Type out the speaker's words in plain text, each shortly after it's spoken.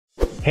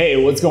Hey,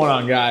 what's going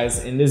on,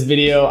 guys? In this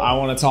video, I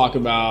want to talk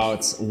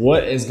about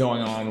what is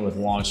going on with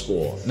Launch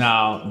School.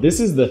 Now,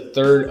 this is the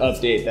third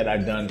update that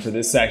I've done for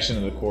this section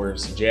of the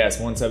course,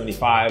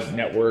 JS175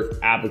 Network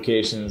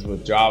Applications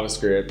with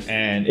JavaScript,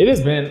 and it has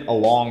been a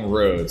long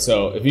road.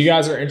 So if you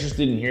guys are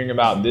interested in hearing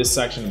about this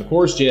section of the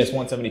course,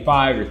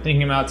 JS175, you're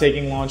thinking about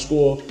taking Launch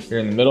School, you're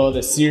in the middle of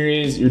this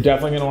series, you're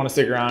definitely going to want to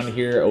stick around to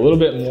hear a little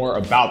bit more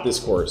about this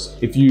course.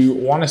 If you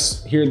want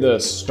to hear the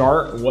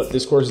start, what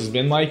this course has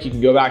been like, you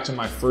can go back to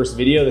my first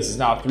video. This is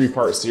now a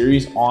three-part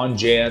series on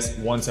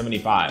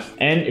JS175.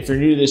 And if you're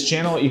new to this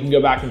channel, you can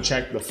go back and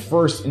check the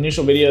first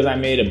initial videos I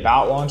made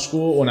about Launch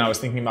School when I was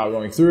thinking about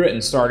going through it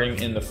and starting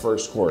in the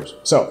first course.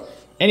 So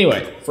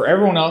anyway, for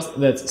everyone else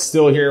that's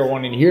still here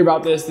wanting to hear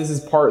about this, this is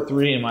part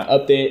 3 in my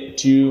update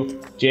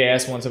to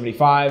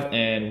JS175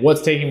 and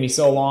what's taking me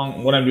so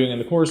long, what I'm doing in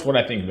the course, what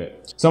I think of it.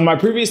 So in my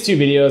previous 2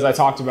 videos, I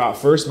talked about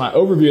first my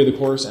overview of the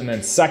course, and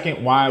then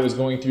second, why I was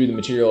going through the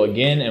material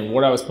again and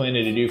what I was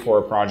planning to do for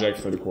a project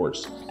for the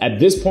course. At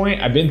this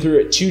point, I've been through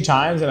it 2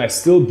 times and I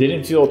still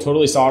didn't feel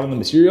totally solid on the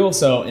material.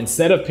 So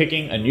instead of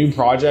picking a new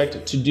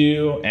project to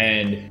do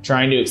and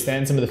trying to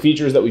extend some of the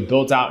features that we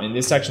built out in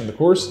this section of the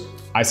course,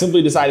 I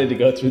simply decided to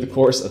go through the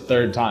course a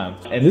 3rd time.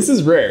 And this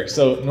is rare.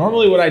 So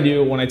normally what I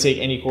do when I take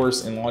any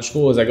course in Launch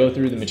School is I go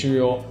through the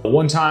material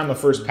one time, a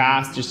first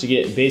pass, just to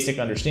get basic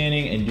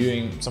understanding and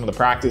doing some of the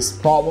practice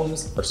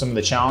problems or some of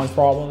the challenge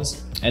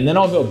problems. And then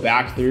I'll go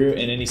back through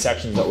in any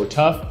sections that were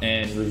tough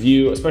and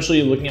review,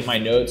 especially looking at my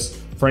notes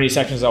for any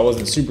sections I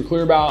wasn't super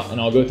clear about, and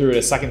I'll go through it a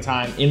 2nd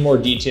time in more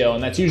detail.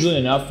 And that's usually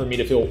enough for me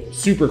to feel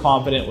super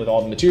confident with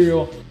all the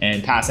material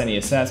and pass any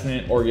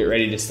assessment or get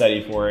ready to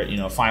study for it,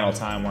 a final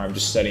time where I'm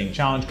just studying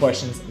challenge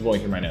questions and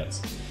going through my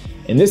notes.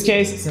 In this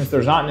case, since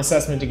there's not an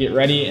assessment to get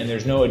ready and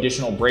there's no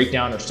additional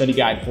breakdown or study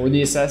guide for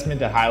the assessment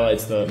that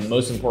highlights the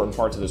most important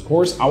parts of this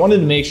course, I wanted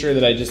to make sure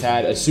that I just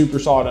had a super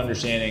solid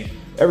understanding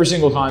of every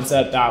single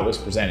concept that was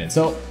presented.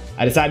 So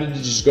I decided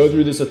to just go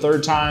through this a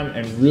 3rd time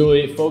and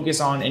really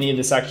focus on any of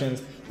the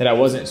sections that I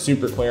wasn't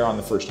super clear on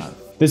the first time.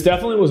 This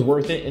definitely was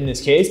worth it in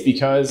this case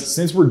because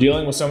since we're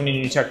dealing with so many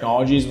new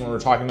technologies when we're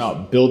talking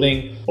about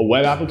building a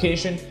web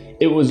application,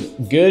 it was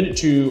good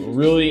to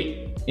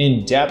really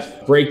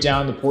in-depth break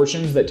down the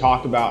portions that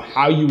talk about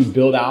how you would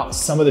build out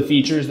some of the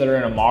features that are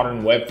in a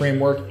modern web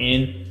framework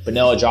in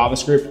vanilla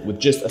JavaScript with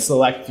just a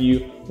select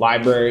few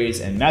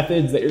libraries and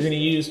methods that you're going to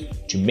use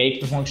to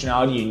make the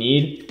functionality you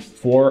need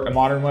for a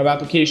modern web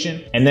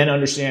application, and then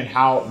understand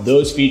how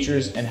those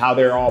features and how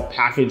they're all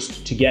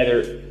packaged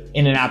together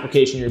in an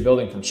application you're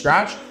building from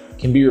scratch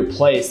can be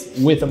replaced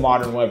with a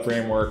modern web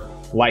framework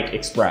like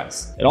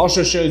Express. It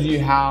also shows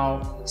you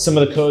how some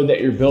of the code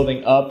that you're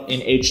building up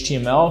in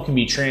HTML can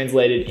be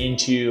translated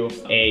into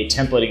a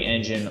templating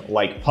engine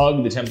like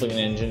Pug, the templating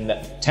engine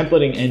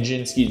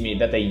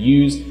that they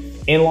use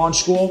in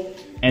Launch School,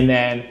 and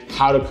then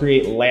how to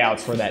create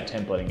layouts for that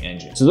templating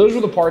engine. So those were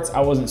the parts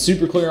I wasn't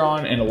super clear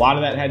on, and a lot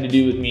of that had to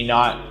do with me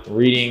not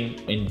reading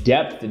in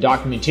depth the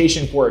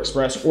documentation for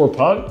Express or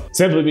Pug,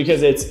 simply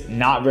because it's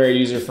not very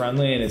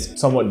user-friendly and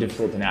it's somewhat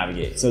difficult to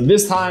navigate. So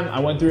this time I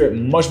went through it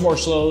much more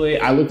slowly.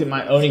 I looked at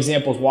my own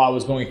examples while I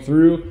was going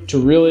through to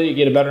really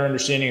get a better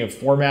understanding of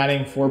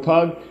formatting for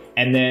Pug,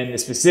 and then the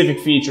specific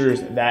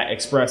features that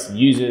Express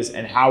uses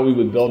and how we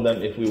would build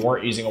them if we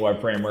weren't using a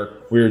web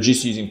framework, we were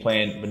just using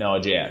plain vanilla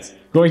JS.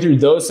 Going through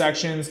those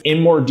sections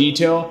in more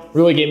detail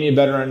really gave me a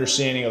better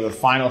understanding of the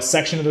final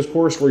section of this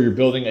course where you're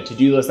building a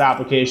to-do list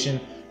application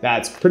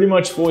that's pretty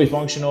much fully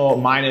functional,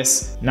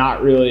 minus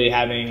not really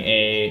having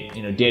a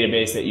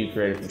database that you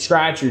created from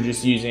scratch. You're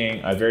just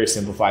using a very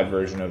simplified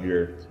version of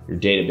your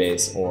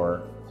database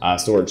or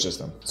storage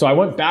system. So I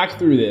went back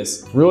through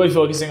this, really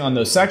focusing on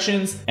those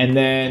sections, and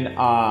then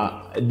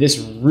this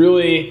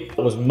really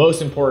was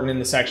most important in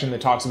the section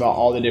that talks about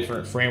all the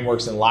different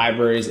frameworks and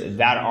libraries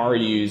that are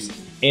used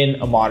in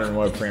a modern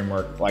web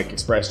framework like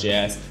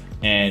Express.js,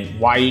 and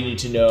why you need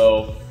to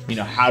know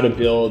how to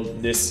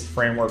build this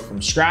framework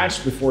from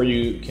scratch before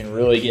you can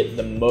really get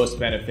the most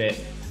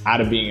benefit out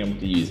of being able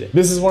to use it.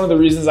 This is one of the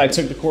reasons I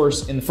took the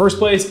course in the first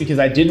place, because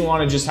I didn't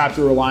want to just have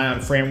to rely on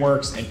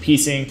frameworks and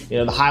piecing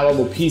the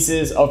high-level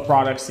pieces of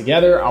products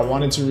together. I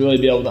wanted to really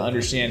be able to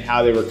understand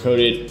how they were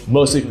coded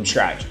mostly from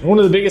scratch. And one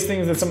of the biggest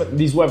things that some of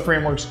these web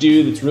frameworks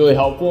do that's really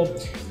helpful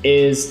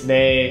is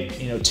they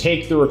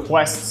take the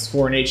requests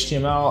for an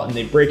HTML and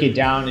they break it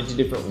down into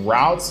different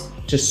routes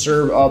to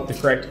serve up the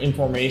correct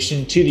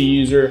information to the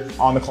user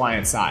on the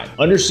client side.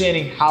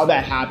 Understanding how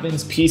that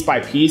happens piece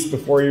by piece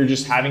before you're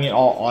just having it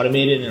all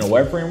automated in a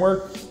web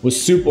framework was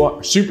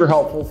super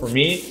helpful for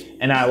me.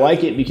 And I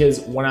like it because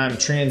when I'm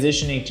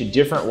transitioning to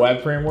different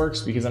web frameworks,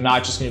 because I'm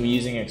not just going to be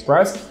using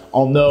Express,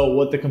 I'll know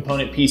what the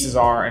component pieces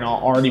are and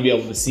I'll already be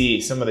able to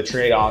see some of the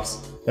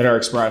trade-offs that are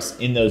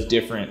expressed in those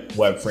different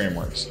web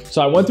frameworks.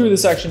 So I went through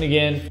this section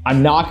again.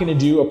 I'm not going to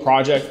do a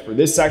project for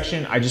this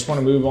section. I just want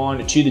to move on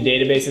to the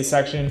databases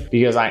section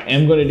because I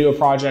am going to do a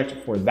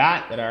project for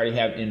that I already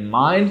have in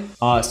mind.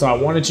 So I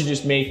wanted to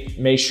just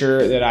make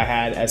sure that I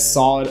had as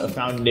solid a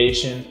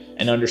foundation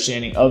and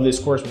understanding of this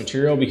course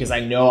material, because I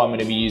know I'm going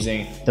to be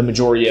using the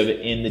majority of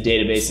it in the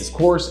databases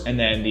course, and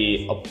then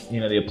the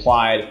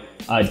applied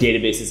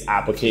databases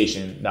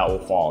application that will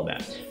follow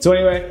that. So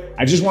anyway,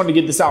 I just wanted to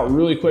get this out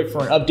really quick for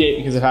an update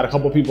because I've had a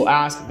couple people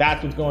ask.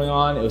 That's what's going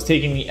on. It was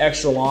taking me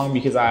extra long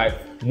because I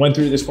went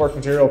through this course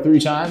material 3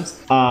 times,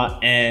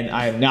 and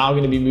I am now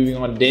going to be moving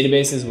on to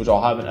databases, which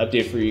I'll have an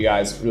update for you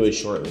guys really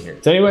shortly here.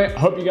 So anyway, I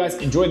hope you guys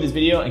enjoyed this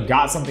video and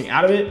got something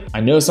out of it.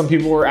 I know some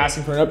people were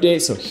asking for an update,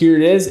 so here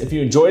it is. If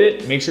you enjoyed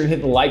it, make sure to hit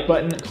the like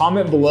button.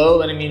 Comment below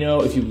letting me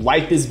know if you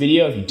liked this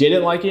video, if you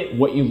didn't like it,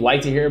 what you'd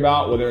like to hear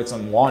about, whether it's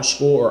on Launch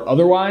School or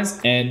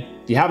otherwise. And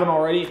if you haven't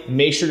already,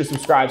 make sure to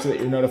subscribe so that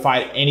you're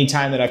notified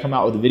anytime that I come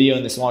out with a video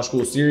in this Launch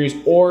School series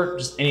or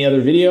just any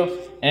other video.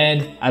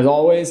 And as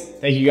always,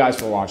 thank you guys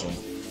for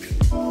watching.